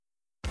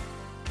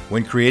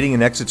When creating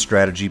an exit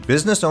strategy,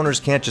 business owners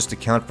can't just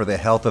account for the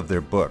health of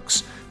their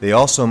books. They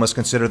also must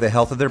consider the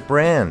health of their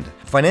brand.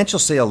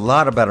 Financials say a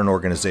lot about an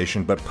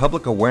organization, but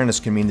public awareness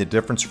can mean the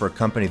difference for a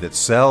company that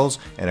sells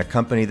and a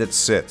company that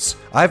sits.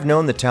 I've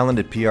known the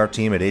talented PR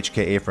team at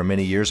HKA for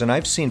many years, and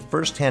I've seen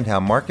firsthand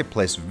how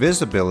marketplace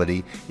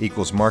visibility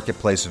equals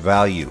marketplace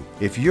value.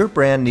 If your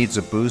brand needs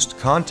a boost,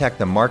 contact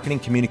the marketing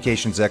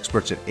communications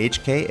experts at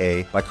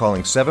HKA by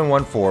calling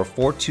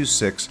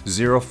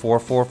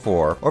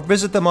 714-426-0444 or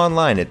visit them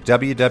online at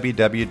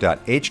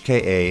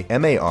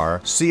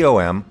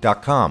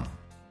www.hkamarcom.com.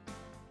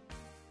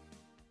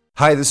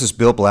 Hi, this is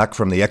Bill Black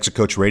from the Exit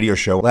Coach Radio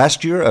Show.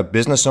 Last year, a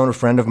business owner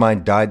friend of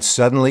mine died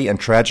suddenly and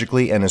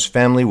tragically, and his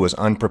family was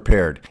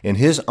unprepared. In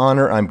his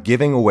honor, I'm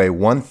giving away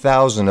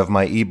 1,000 of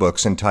my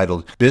ebooks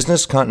entitled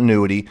Business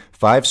Continuity,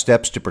 5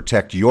 Steps to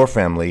Protect Your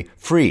Family,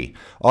 free.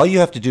 All you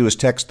have to do is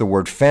text the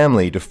word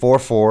family to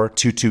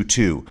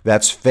 44222.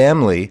 That's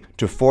family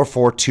to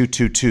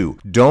 44222.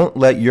 Don't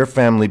let your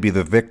family be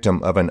the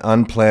victim of an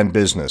unplanned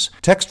business.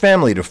 Text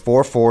family to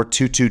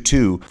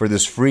 44222 for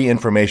this free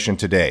information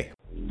today.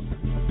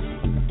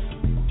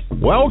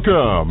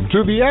 Welcome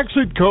to the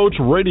Exit Coach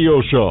Radio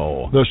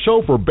Show, the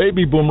show for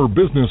baby boomer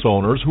business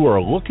owners who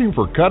are looking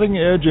for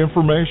cutting-edge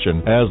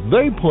information as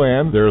they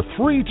plan their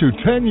 3 to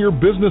 10-year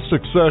business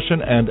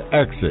succession and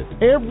exit.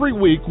 Every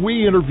week,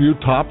 we interview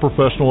top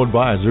professional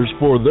advisors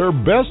for their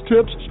best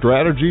tips,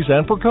 strategies,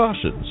 and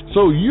precautions,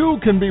 so you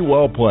can be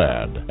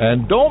well-planned.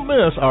 And don't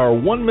miss our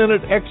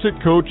 1-minute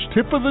Exit Coach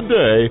tip of the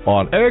day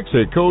on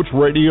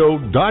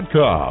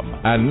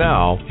ExitCoachRadio.com. And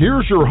now,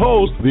 here's your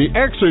host, the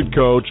Exit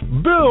Coach,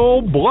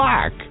 Bill Black.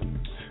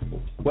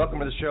 Welcome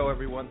to the show,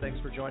 everyone. Thanks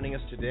for joining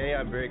us today.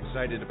 I'm very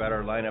excited about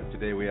our lineup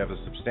today. We have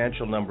a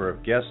substantial number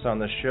of guests on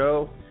the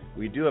show.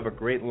 We do have a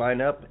great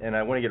lineup, and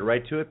I want to get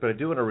right to it, but I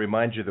do want to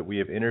remind you that we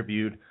have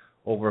interviewed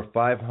over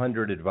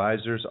 500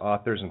 advisors,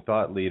 authors, and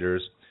thought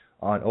leaders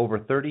on over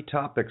 30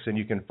 topics, and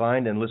you can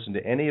find and listen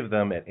to any of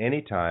them at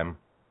any time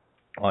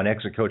on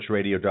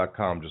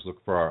ExitCoachRadio.com. Just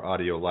look for our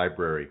audio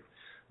library.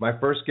 My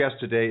first guest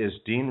today is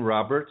Dean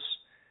Roberts.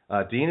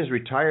 Dean is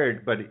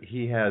retired, but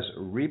he has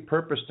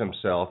repurposed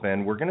himself,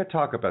 and we're going to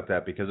talk about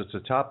that because it's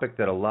a topic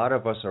that a lot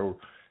of us are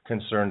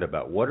concerned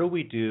about. What do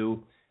we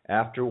do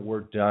after we're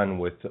done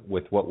with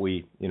what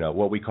we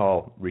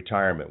call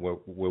retirement, where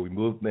we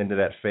move into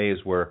that phase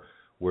where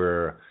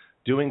we're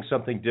doing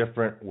something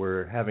different,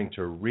 we're having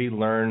to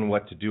relearn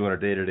what to do on a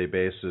day-to-day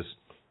basis.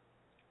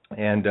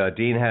 And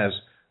Dean has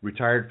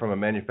retired from a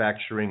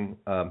manufacturing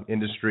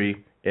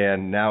industry,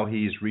 and now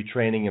he's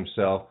retraining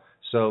himself.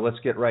 So let's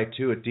get right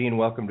to it. Dean,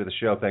 welcome to the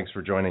show. Thanks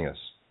for joining us.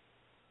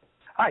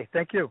 Hi,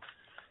 thank you.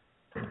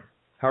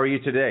 How are you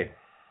today?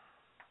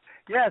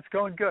 Yeah, it's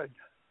going good.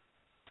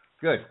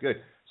 Good.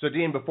 So,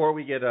 Dean, before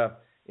we get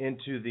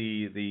into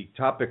the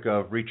topic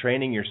of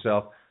retraining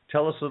yourself,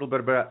 tell us a little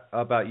bit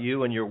about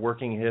you and your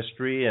working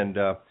history, and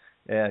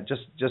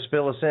just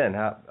fill us in.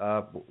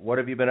 What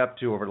have you been up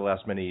to over the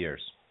last many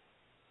years?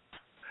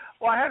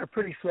 Well, I had a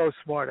pretty slow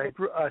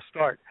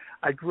start.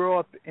 I grew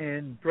up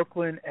in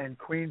Brooklyn and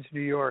Queens,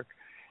 New York,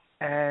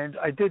 and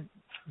I did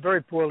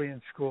very poorly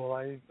in school.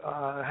 I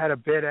had a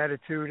bad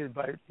attitude, and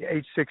by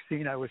age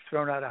 16, I was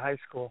thrown out of high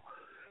school.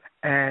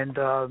 And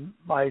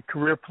my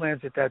career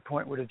plans at that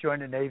point were to join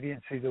the Navy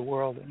and see the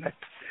world, and that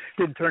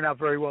didn't turn out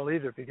very well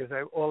either because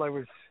I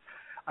was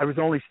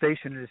only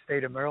stationed in the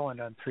state of Maryland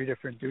on 3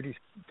 different duty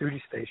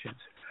stations.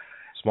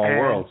 Small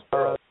world.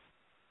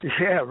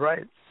 Yeah,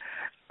 right.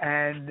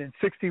 And in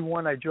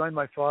 '61, I joined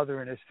my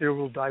father in a steel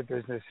wool dye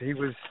business. He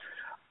was,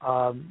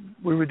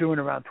 we were doing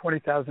around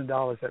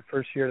 $20,000 that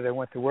first year that I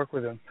went to work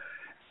with him.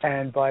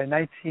 And by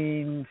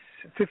 15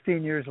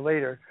 years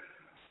later,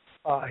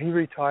 he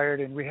retired,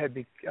 and we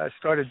had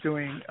started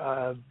doing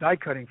die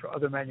cutting for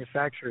other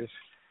manufacturers.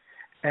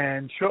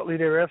 And shortly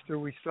thereafter,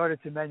 we started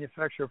to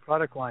manufacture a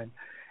product line.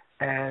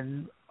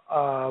 And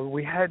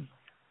we had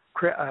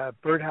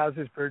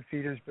birdhouses, bird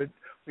feeders, but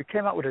we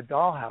came out with a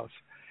dollhouse.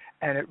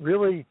 And it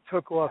really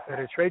took off at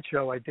a trade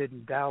show I did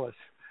in Dallas.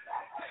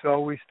 So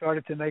we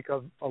started to make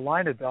a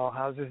line of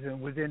dollhouses, and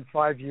within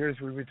 5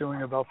 years, we were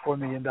doing about $4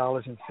 million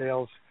in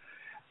sales.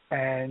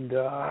 And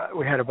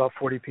we had about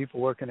 40 people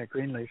working at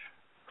Greenleaf.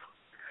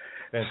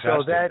 Fantastic.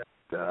 So that,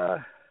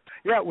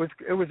 it was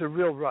a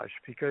real rush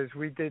because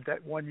we did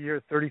that 1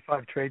 year,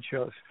 35 trade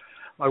shows.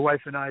 My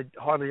wife and I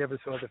hardly ever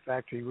saw the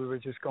factory. We were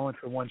just going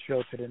from one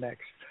show to the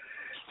next.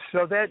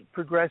 So that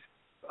progressed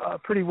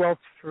pretty well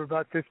for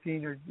about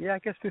 15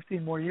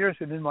 more years,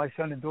 and then my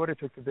son and daughter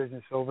took the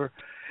business over,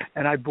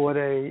 and I bought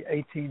a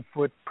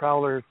 18-foot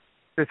Prowler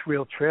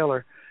fifth-wheel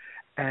trailer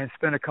and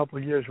spent a couple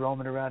of years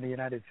roaming around the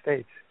United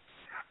States.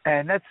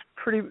 And that's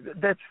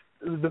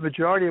the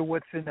majority of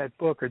what's in that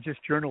book are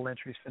just journal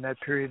entries from that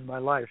period in my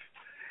life.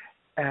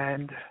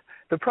 And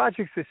the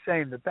project's the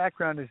same. The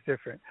background is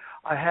different.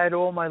 I had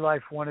all my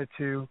life wanted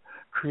to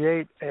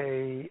create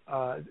the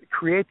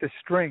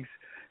strength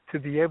to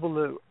be able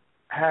to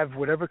have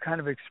whatever kind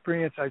of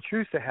experience I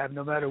choose to have,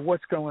 no matter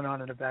what's going on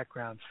in the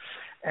background.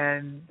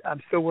 And I'm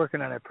still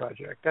working on that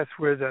project. That's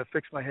where the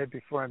Fix My Head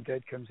Before I'm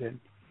Dead comes in.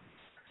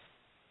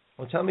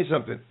 Well, tell me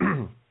something.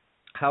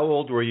 How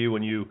old were you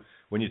when you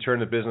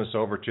turned the business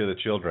over to the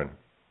children?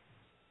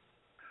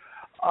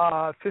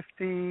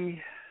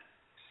 57.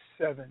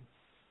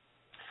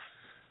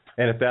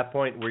 And at that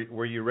point,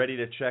 were you ready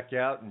to check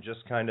out and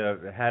just kind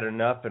of had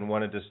enough and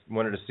wanted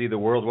to see the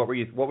world? What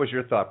was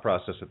your thought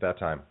process at that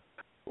time?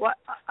 Well,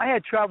 I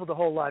had traveled a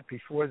whole lot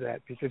before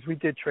that because we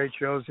did trade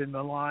shows in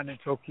Milan and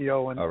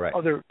Tokyo and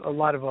a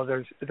lot of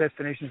other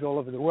destinations all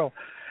over the world.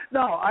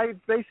 No, I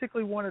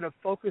basically wanted to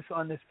focus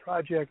on this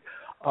project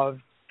of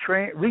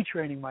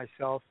retraining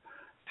myself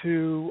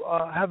to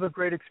have a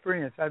great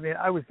experience. I mean,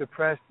 I was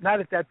depressed, not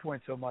at that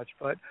point so much,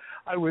 but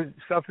I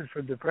suffered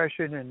from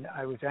depression and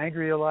I was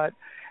angry a lot,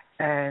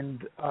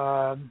 and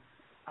I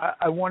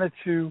wanted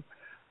to,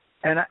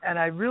 and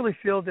I really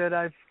feel that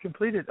I've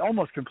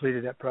almost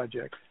completed that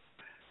project.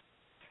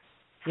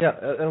 Yeah,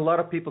 and a lot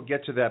of people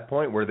get to that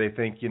point where they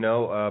think,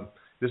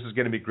 this is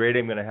going to be great,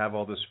 I'm going to have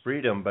all this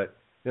freedom, but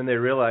then they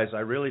realize I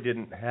really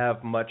didn't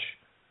have much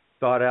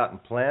thought out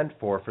and planned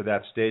for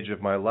that stage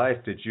of my life.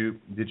 Did you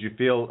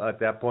feel at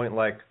that point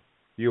like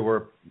you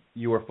were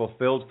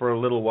fulfilled for a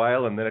little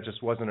while and then it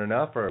just wasn't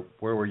enough, or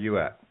where were you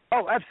at?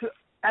 Oh,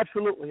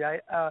 absolutely.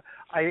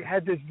 I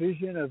had this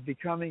vision of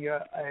becoming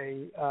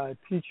a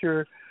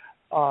teacher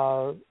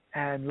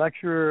and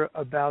lecturer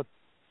about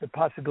the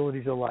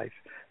possibilities of life,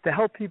 to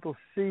help people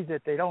see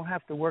that they don't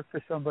have to work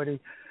for somebody,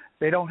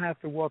 they don't have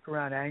to walk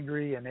around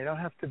angry, and they don't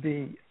have to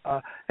be,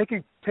 they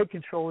can take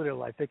control of their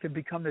life. They can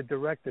become the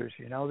directors,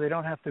 they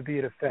don't have to be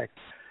an effect.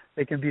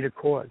 They can be the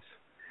cause.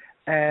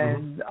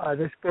 And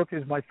this book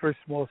is my first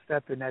small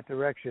step in that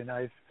direction.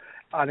 I've,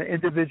 on an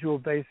individual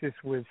basis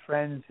with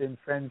friends and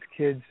friends'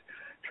 kids,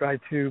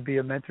 tried to be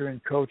a mentor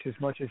and coach as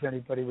much as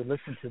anybody would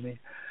listen to me.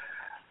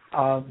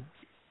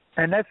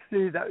 And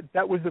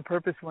that was the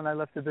purpose when I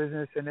left the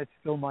business, and it's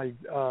still my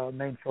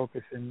main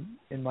focus in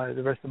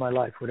the rest of my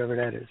life, whatever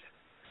that is.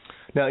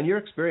 Now, in your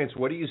experience,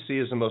 what do you see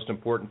as the most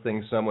important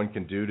thing someone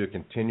can do to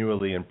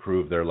continually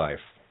improve their life?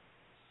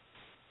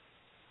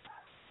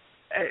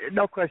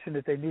 No question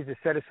that they need to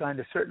set aside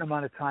a certain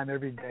amount of time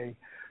every day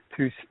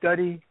to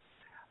study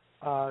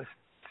how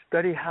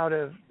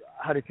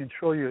to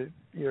control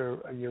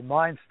your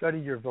mind, study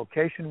your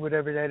vocation,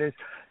 whatever that is,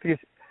 because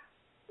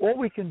all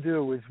we can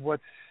do is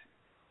what's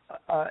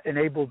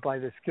enabled by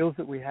the skills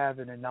that we have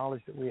and the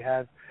knowledge that we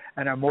have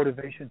and our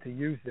motivation to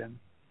use them.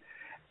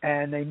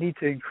 And they need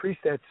to increase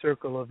that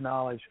circle of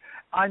knowledge.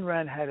 Ayn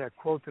Rand had a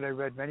quote that I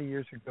read many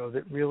years ago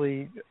that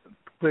really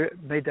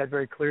made that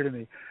very clear to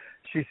me.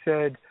 She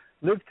said,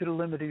 "Live to the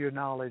limit of your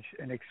knowledge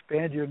and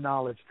expand your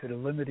knowledge to the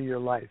limit of your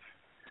life."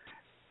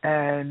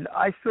 And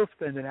I still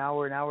spend an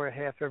hour and a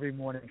half every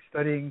morning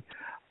studying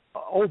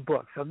old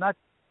books. I'm not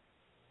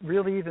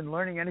really even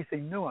learning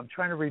anything new. I'm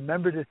trying to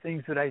remember the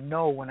things that I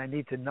know when I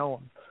need to know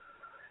them.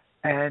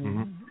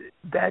 And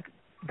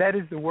that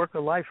is the work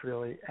of life,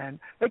 really. And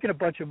making a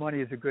bunch of money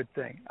is a good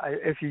thing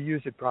if you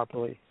use it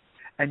properly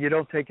and you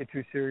don't take it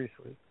too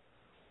seriously.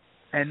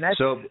 And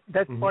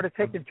that's part of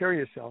taking care of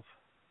yourself.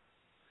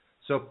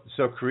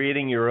 So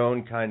creating your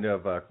own kind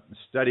of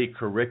study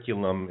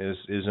curriculum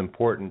is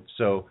important.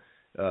 So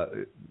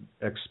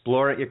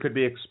it could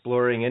be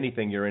exploring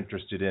anything you're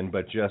interested in,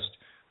 but just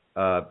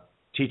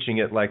teaching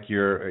it like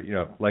you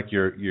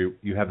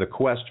have the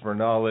quest for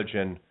knowledge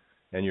and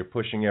you're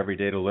pushing every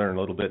day to learn a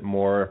little bit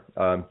more,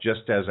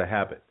 just as a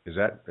habit. Is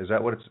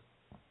that what it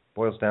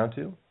boils down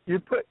to? You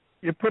put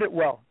it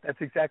well.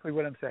 That's exactly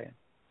what I'm saying.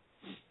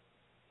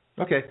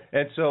 Okay,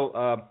 and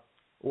so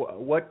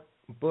what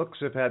books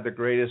have had the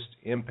greatest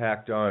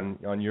impact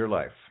on your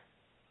life?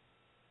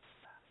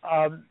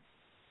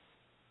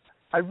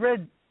 I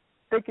read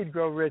Think and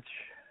Grow Rich,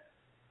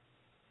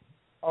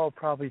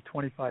 probably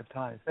 25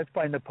 times. That's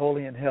by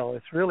Napoleon Hill.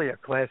 It's really a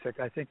classic.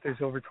 I think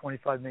there's over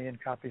 25 million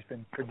copies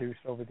been produced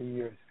over the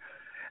years.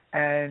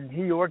 And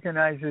he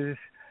organizes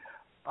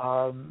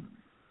a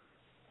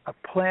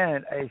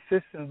plan, a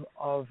system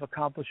of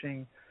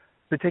accomplishing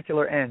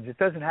particular ends. It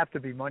doesn't have to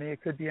be money.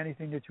 It could be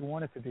anything that you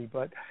want it to be,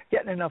 but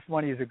getting enough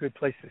money is a good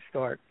place to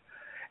start.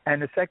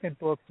 And the second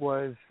book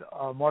was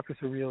Marcus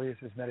Aurelius'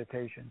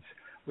 Meditations,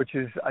 which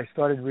I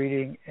started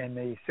reading in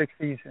the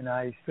 60s, and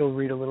I still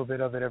read a little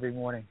bit of it every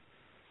morning.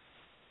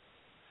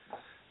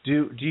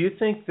 Do you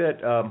think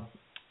that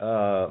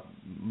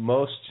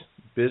most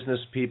business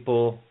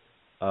people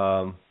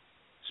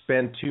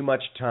spend too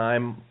much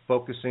time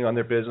focusing on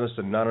their business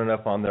and not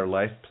enough on their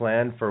life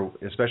plan,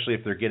 especially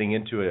if they're getting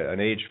into an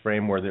age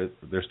frame where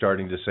they're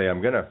starting to say,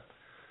 I'm gonna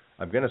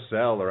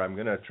sell or I'm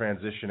gonna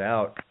transition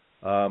out?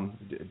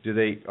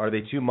 Are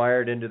they too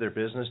mired into their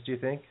business, do you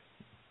think?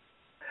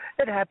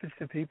 It happens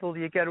to people.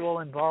 You get all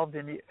involved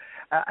in.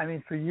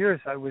 For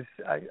years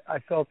I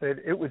felt that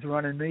it was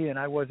running me and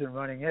I wasn't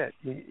running it.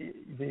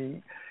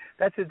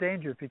 That's a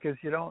danger because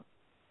you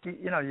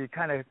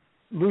kind of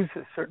lose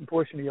a certain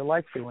portion of your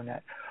life doing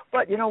that.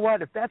 But you know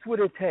what? If that's what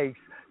it takes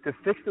to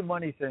fix the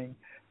money thing,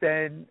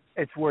 then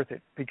it's worth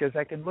it because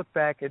I can look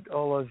back at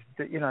all those,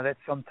 that's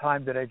some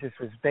time that I just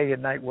was day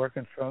and night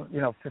working from,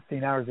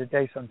 15 hours a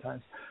day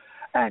sometimes.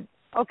 And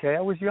okay,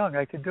 I was young,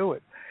 I could do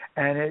it.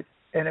 and it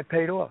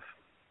paid off.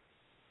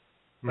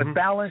 But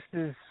balance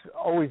is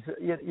always,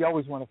 you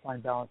always want to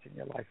find balance in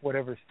your life,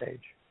 whatever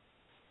stage.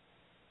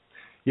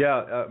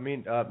 Yeah, I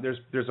mean,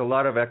 there's a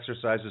lot of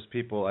exercises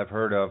I've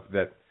heard of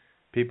that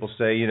people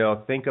say,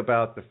 think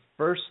about the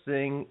first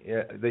thing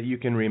that you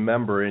can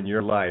remember in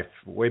your life,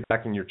 way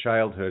back in your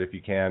childhood, if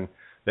you can,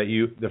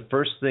 the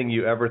first thing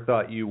you ever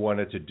thought you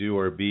wanted to do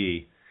or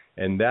be,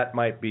 and that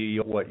might be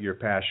what your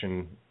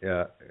passion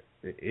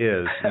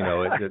is,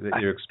 that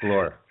you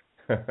explore.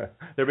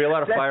 There'd be a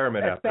lot of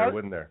firemen out there,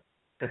 wouldn't there?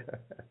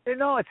 It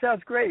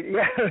sounds great.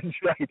 Yeah, that's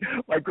right.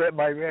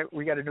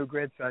 We got a new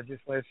grandson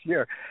just last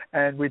year,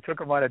 and we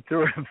took him on a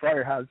tour of the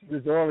firehouse. He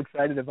was all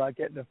excited about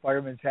getting a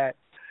fireman's hat.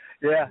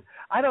 Yeah,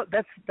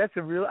 that's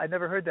a real. I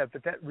never heard that,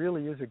 but that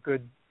really is a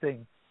good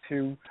thing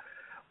too.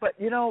 But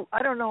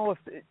I don't know if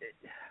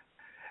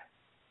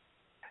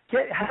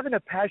having a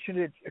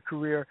passionate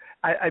career,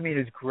 I mean,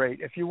 is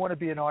great. If you want to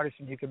be an artist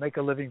and you can make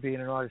a living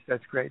being an artist,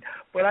 that's great.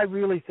 But I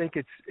really think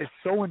it's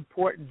so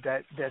important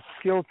that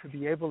skill to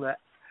be able to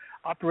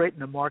operate in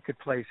the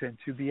marketplace and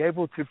to be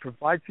able to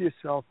provide for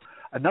yourself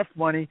enough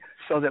money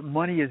so that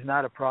money is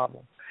not a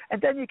problem.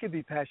 And then you can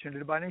be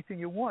passionate about anything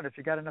you want if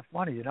you got enough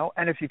money,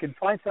 And if you can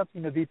find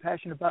something to be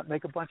passionate about and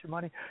make a bunch of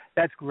money,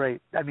 that's great.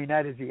 I mean,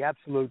 that is the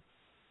absolute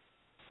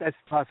best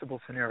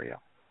possible scenario.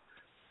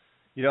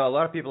 A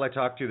lot of people I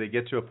talk to, they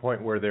get to a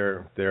point where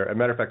they're. As a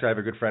matter of fact, I have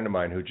a good friend of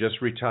mine who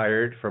just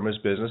retired from his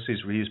business.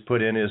 He's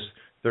put in his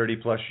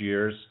 30+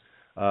 years,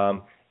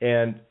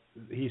 and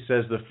he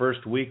says the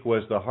first week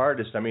was the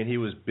hardest. I mean, he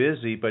was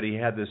busy, but he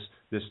had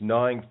this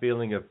gnawing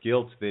feeling of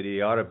guilt that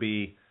he ought to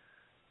be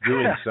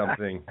doing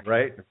something,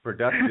 right?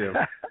 Productive.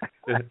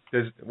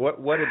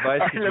 What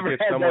advice could you give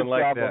someone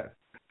like that?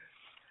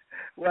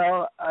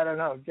 Well, I don't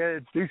know.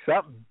 Do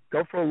something.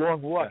 Go for a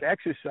long walk. Yeah.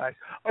 Exercise.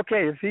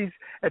 Okay,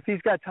 if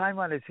he's got time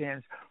on his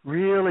hands,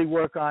 really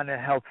work on the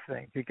health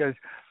thing, because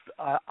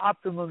the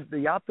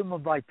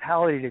optimum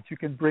vitality that you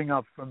can bring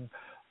up from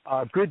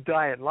good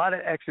diet, a lot of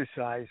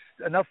exercise,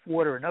 enough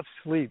water, enough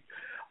sleep,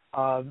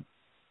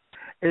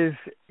 there's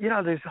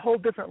whole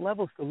different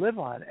levels to live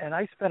on. And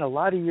I spent a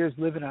lot of years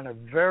living on a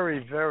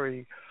very,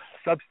 very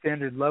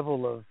substandard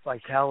level of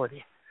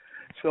vitality.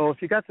 So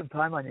if you got some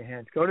time on your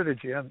hands, go to the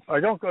gym,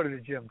 or don't go to the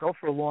gym. Go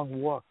for a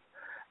long walk.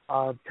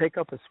 Take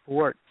up a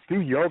sport.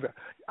 Do yoga.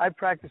 I've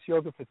practiced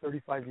yoga for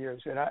 35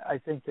 years, and I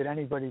think that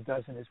anybody who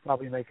doesn't is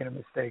probably making a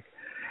mistake.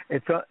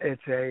 It's a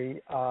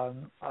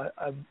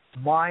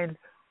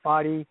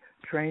mind-body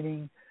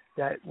training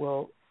that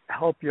will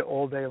help you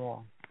all day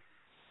long.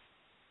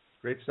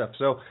 Great stuff.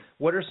 So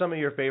what are some of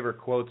your favorite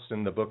quotes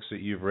in the books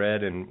that you've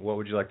read, and what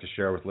would you like to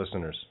share with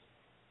listeners?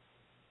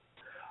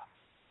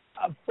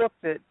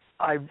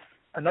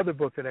 Another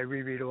book that I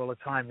reread all the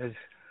time is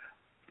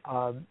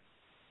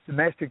The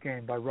Master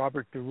Game by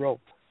Robert DeRope.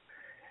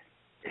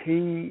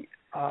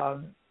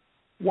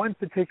 One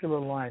particular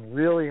line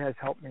really has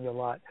helped me a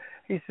lot.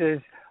 He says,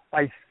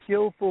 by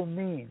skillful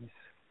means,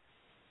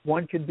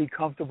 one can be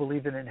comfortable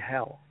even in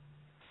hell.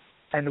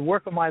 And the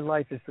work of my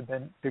life is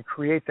to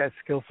create that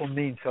skillful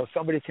means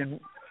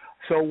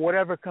so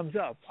whatever comes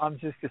up, I'm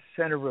just a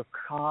center of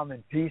calm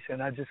and peace,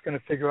 and I'm just going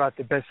to figure out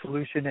the best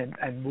solution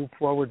and move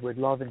forward with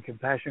love and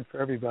compassion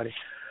for everybody.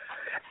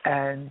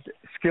 And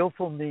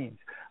skillful means.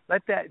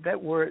 Let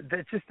that word,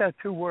 that's just that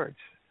two words.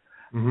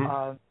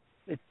 Mm-hmm.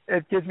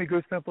 It gives me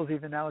goosebumps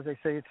even now as I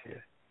say it to you.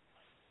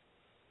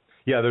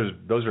 Yeah,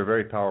 those are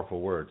very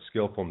powerful words.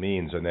 Skillful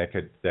means, and that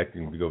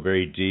can go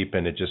very deep,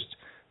 and it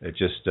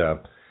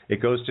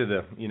goes to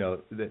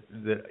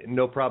the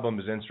no problem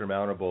is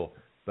insurmountable,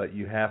 but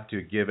you have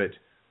to give it.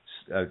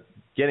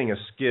 Getting a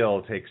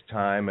skill takes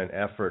time and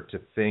effort to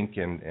think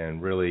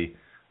and really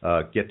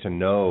get to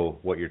know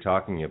what you're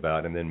talking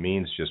about, and then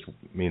means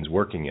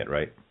working it,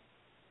 right?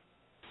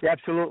 Yeah,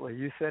 absolutely.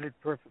 You said it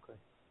perfectly.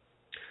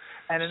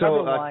 And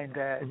another line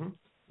that... Mm-hmm.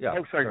 Yeah.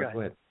 Oh, sorry, go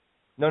ahead.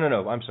 No.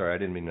 I'm sorry. I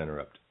didn't mean to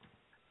interrupt.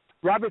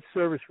 Robert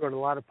Service wrote a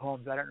lot of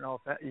poems. I don't know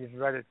if you've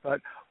read it,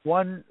 but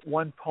one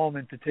poem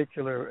in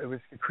particular, it was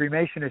The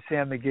Cremation of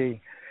Sam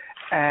McGee.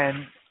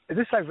 And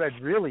this I read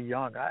really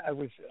young.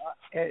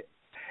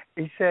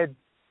 He said,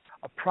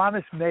 a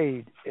promise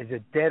made is a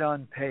debt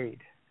unpaid.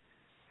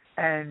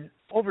 And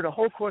over the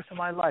whole course of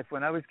my life,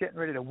 when I was getting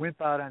ready to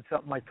wimp out on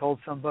something I told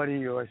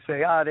somebody, or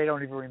say, they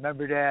don't even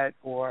remember that,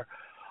 or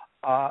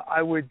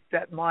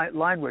that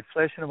line would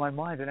flash into my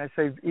mind, and I'd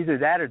say either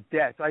that or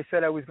death. I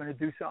said I was going to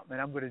do something,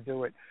 and I'm going to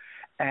do it.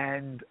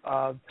 And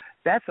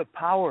that's a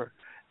power.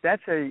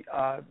 That's and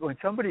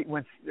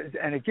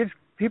it gives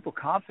people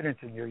confidence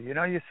in you.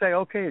 You say,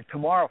 okay,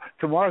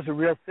 tomorrow's a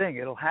real thing.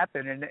 It'll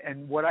happen,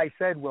 and what I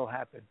said will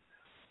happen.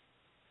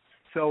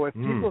 So if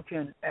people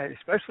can,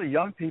 especially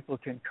young people,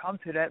 can come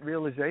to that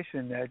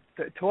realization that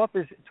talk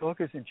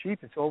isn't cheap.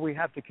 It's all we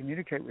have to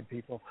communicate with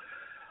people.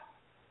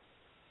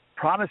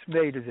 Promise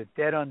made is a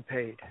debt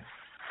unpaid.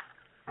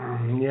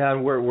 Yeah,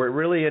 and we're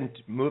really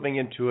moving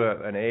into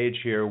an age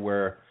here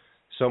where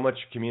so much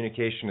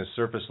communication is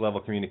surface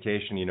level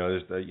communication.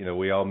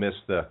 We all miss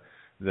the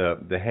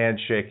the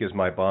handshake is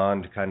my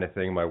bond kind of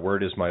thing, my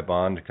word is my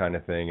bond kind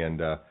of thing, and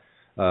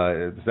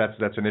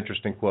that's an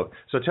interesting quote.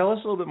 So tell us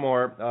a little bit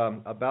more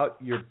about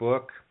your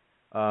book.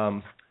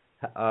 What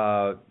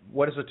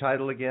is the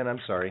title again? I'm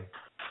sorry.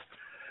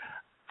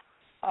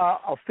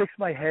 I'll fix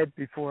my head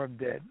before I'm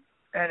dead,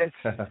 and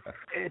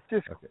it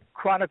just okay.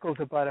 Chronicles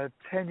about a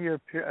 10-year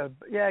a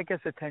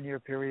 10-year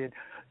period,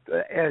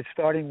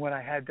 starting when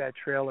I had that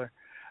trailer,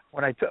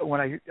 when I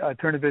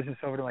turned the business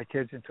over to my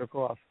kids and took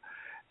off.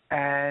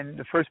 And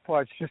the first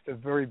part's just a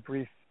very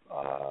brief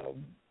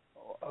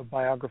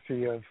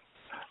biography of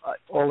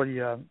all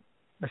the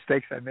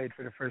mistakes I made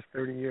for the first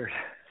 30 years.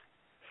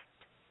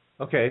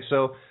 Okay,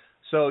 so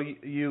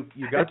you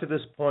got to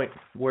this point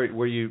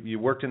where you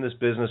worked in this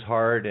business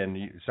hard, and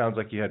it sounds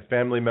like you had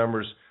family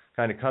members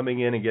kind of coming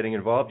in and getting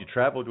involved. You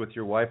traveled with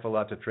your wife a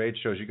lot to trade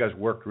shows. You guys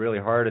worked really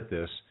hard at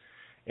this.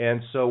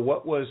 And so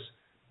what was,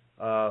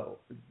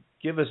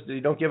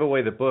 don't give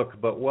away the book,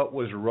 but what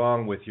was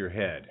wrong with your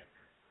head?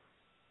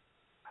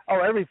 Oh,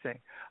 everything.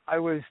 I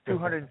was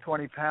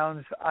 220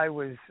 pounds. I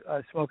was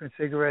smoking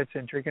cigarettes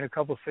and drinking a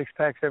couple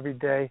six-packs every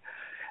day.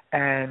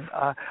 And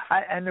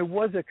there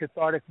was a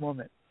cathartic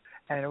moment.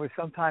 And it was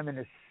sometime in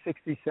the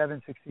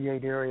 67,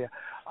 68 area.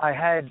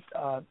 I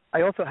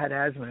also had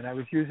asthma, and I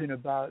was using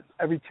about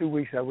every 2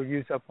 weeks I would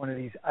use up one of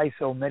these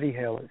ISO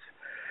Medihalers.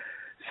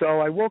 So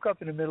I woke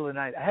up in the middle of the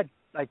night. I had,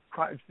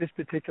 this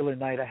particular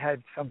night, I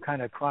had some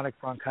kind of chronic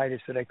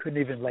bronchitis that I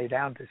couldn't even lay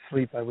down to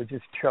sleep. I would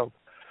just choke.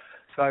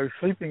 So I was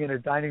sleeping in a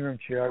dining room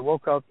chair. I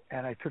woke up,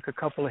 and I took a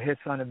couple of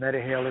hits on the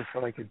Medihaler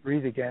so I could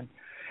breathe again.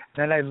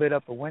 Then I lit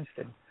up a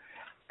Winston.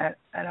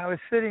 And I was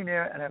sitting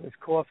there, and I was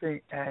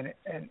coughing, and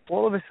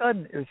all of a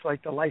sudden, it was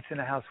like the lights in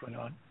the house went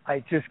on. I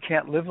just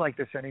can't live like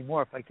this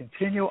anymore. If I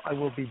continue, I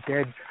will be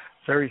dead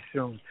very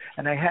soon.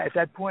 And at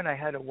that point, I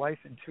had a wife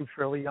and two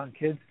fairly young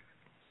kids,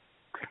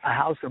 a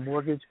house, a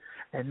mortgage,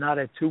 and not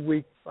 2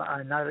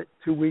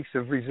 weeks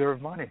of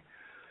reserve money.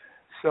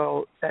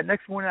 So that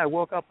next morning, I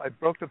woke up, I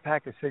broke the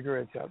pack of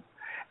cigarettes up,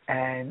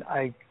 and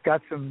I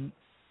got some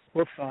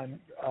books on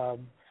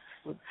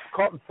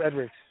Carlton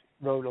Fredericks.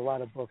 Wrote a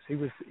lot of books. He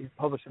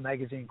published a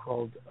magazine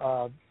called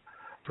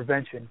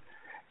Prevention,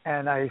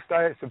 and I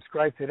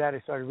subscribed to that. I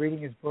started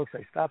reading his books.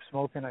 I stopped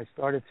smoking. I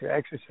started to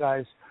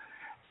exercise,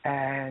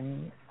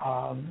 and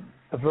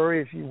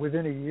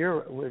within a year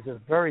it was a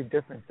very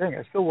different thing.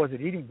 I still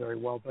wasn't eating very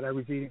well, but I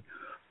was eating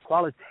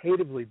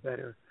qualitatively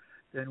better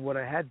than what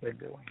I had been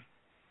doing.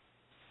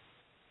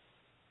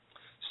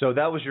 So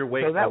that was your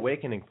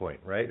awakening point,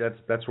 right?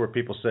 That's where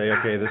people say,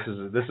 okay, this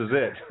is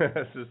it.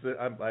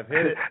 I've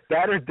hit it.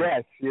 That or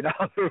death,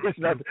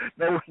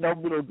 There was no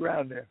middle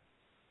ground there.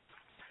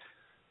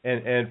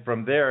 And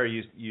from there,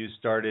 you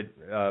started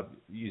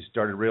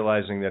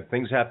realizing that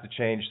things have to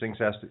change, things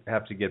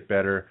have to get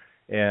better.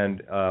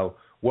 And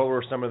what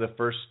were some of the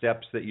first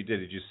steps that you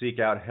did? Did you seek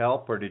out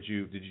help, or did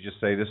you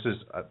just say, this is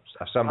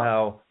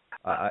somehow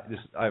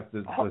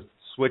the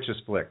switch is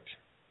flicked?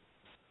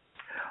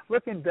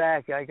 Looking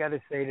back, I got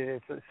to say that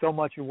it's so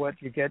much of what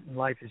you get in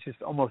life is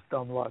just almost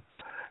dumb luck.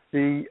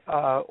 The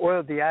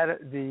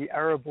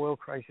Arab oil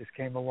crisis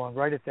came along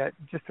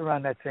just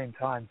around that same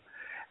time,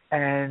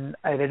 and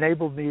it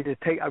enabled me to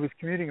I was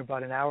commuting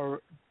about an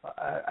hour.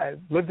 I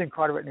lived in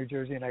Carteret, New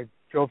Jersey, and I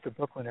drove to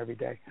Brooklyn every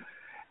day.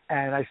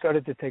 And I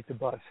started to take the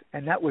bus,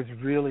 and that was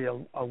really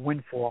a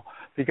windfall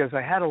because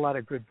I had a lot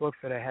of good books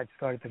that I had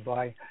started to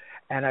buy,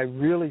 and I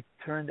really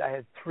I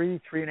had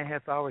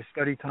 3.5 hours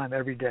study time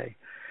every day.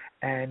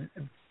 And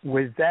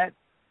with that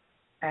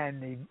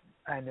and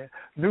the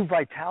new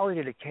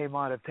vitality that came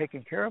out of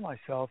taking care of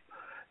myself,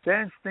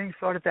 then things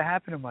started to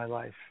happen in my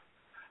life.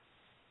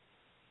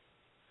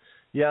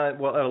 Yeah,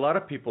 well, a lot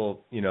of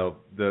people,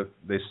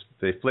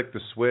 they flick the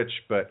switch,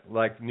 but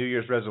like New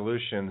Year's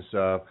resolutions,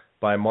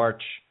 by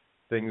March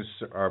things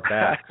are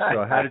back.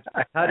 So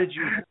how did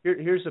you?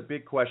 Here's a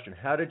big question: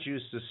 how did you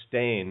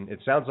sustain? It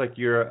sounds like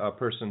you're a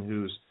person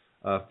who's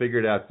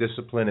figured out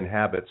discipline and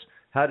habits.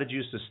 How did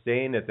you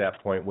sustain at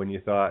that point when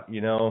you thought,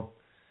 because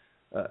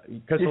a lot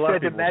of people... You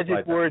said the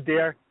magic word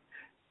there.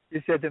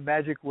 You said the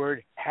magic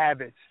word,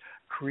 habits.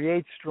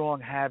 Create strong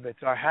habits.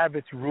 Our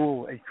habits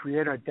rule and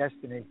create our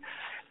destiny.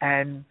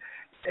 And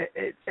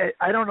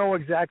I don't know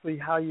exactly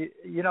how they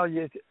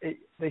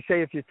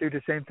say if you do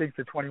the same thing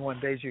for 21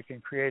 days, you can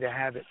create a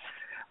habit.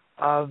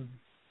 I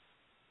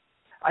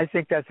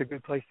think that's a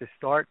good place to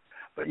start,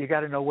 but you got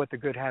to know what the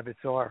good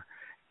habits are.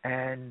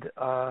 And...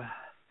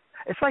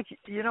 it's like,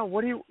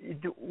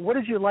 what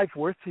is your life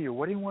worth to you?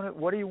 What do you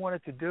want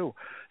it to do?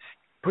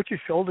 Put your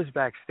shoulders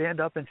back, stand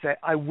up and say,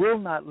 I will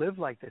not live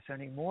like this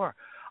anymore.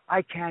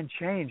 I can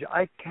change.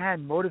 I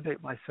can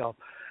motivate myself.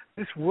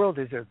 This world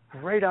is a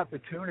great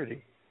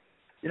opportunity.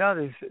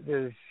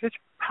 There's such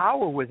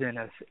power within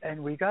us,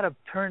 and we got to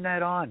turn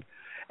that on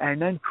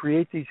and then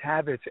create these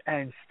habits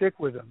and stick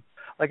with them.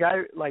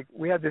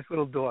 We have this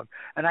little dog,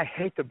 and I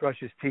hate to brush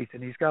his teeth,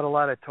 and he's got a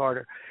lot of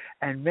tartar.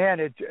 And man,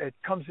 it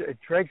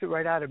drags it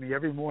right out of me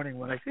every morning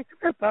when I say, "Come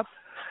here, pup."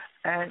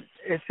 And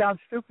it sounds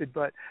stupid,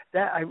 but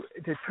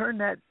to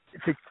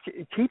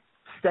keep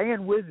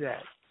staying with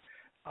that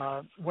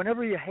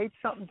whenever you hate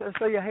something, just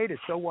say you hate it.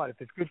 So what? If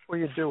it's good for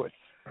you, do it.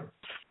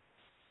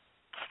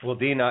 Well,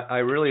 Dean, I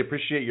really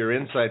appreciate your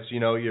insights. You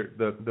know,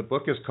 the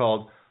book is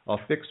called "I'll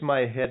Fix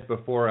My Head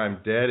Before I'm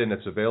Dead," and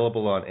it's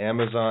available on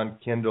Amazon,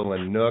 Kindle,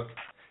 and Nook.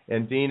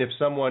 And Dean, if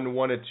someone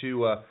wanted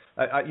to,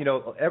 you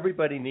know,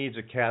 everybody needs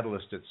a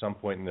catalyst at some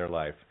point in their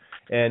life.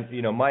 And,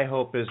 you know, my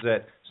hope is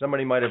that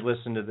somebody might have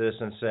listened to this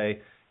and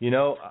say, you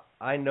know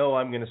I'm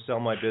going to sell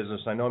my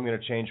business. I know I'm going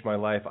to change my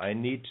life. I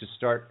need to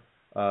start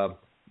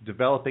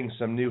developing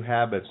some new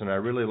habits. And I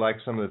really like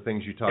some of the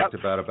things you talked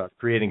about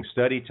creating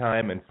study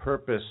time and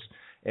purpose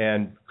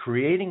and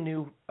creating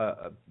new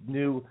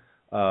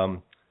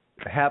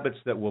habits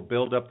that will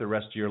build up the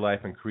rest of your life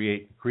and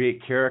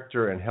create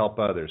character and help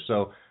others.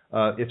 So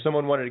if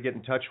someone wanted to get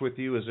in touch with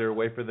you, is there a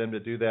way for them to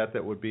do that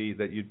that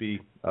you'd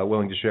be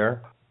willing to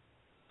share?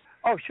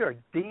 Oh, sure.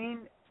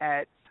 Dean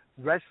at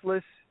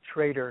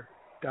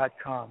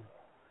restlesstrader.com.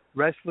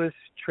 Restless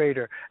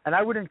Trader. And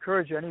I would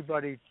encourage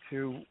anybody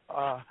to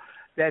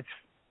that's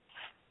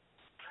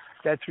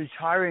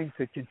retiring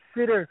to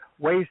consider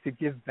ways to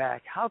give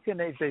back. How can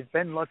they've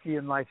been lucky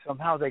in life,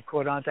 somehow they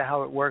caught on to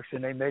how it works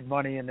and they made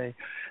money and they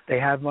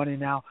have money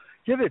now.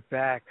 Give it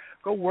back.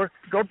 Go work,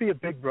 go be a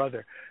big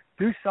brother.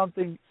 Do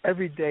something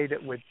every day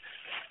that would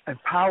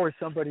empower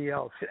somebody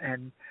else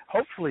and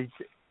hopefully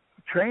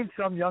train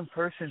some young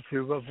person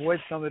to avoid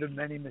some of the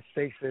many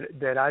mistakes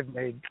that I've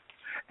made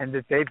and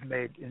that they've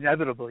made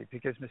inevitably,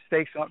 because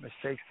mistakes aren't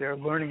mistakes. They're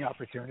learning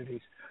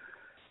opportunities.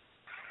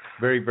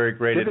 Very, very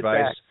great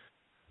advice.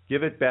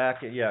 Give it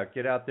back. Yeah,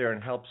 get out there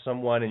and help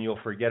someone, and you'll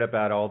forget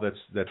about all that's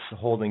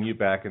holding you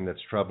back and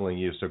that's troubling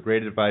you. So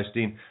great advice,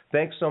 Dean.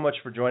 Thanks so much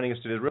for joining us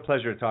today. It's a real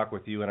pleasure to talk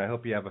with you, and I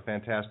hope you have a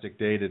fantastic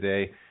day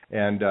today.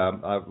 And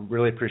I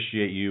really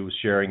appreciate you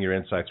sharing your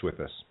insights with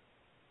us.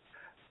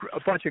 A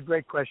bunch of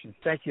great questions.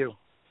 Thank you.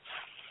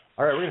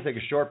 All right, we're going to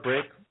take a short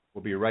break.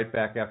 We'll be right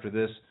back after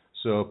this,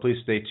 so please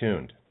stay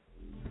tuned.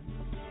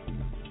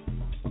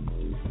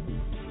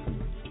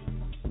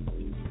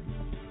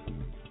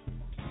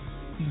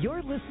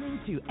 You're listening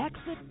to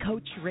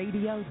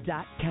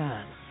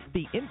ExitCoachRadio.com,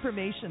 the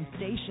information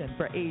station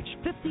for age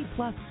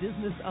 50-plus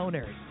business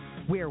owners,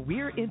 where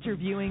we're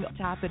interviewing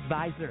top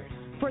advisors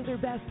for their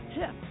best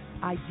tips,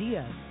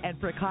 ideas, and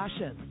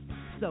precautions,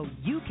 so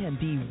you can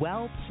be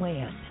well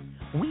planned.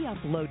 We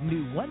upload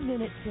new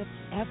 1-minute tips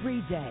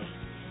every day.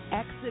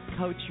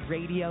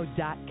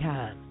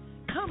 ExitCoachRadio.com.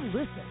 Come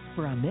listen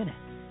for a minute.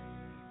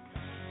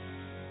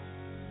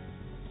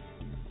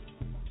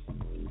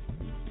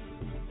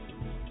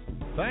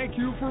 Thank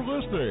you for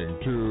listening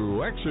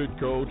to Exit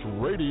Coach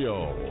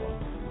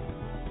Radio.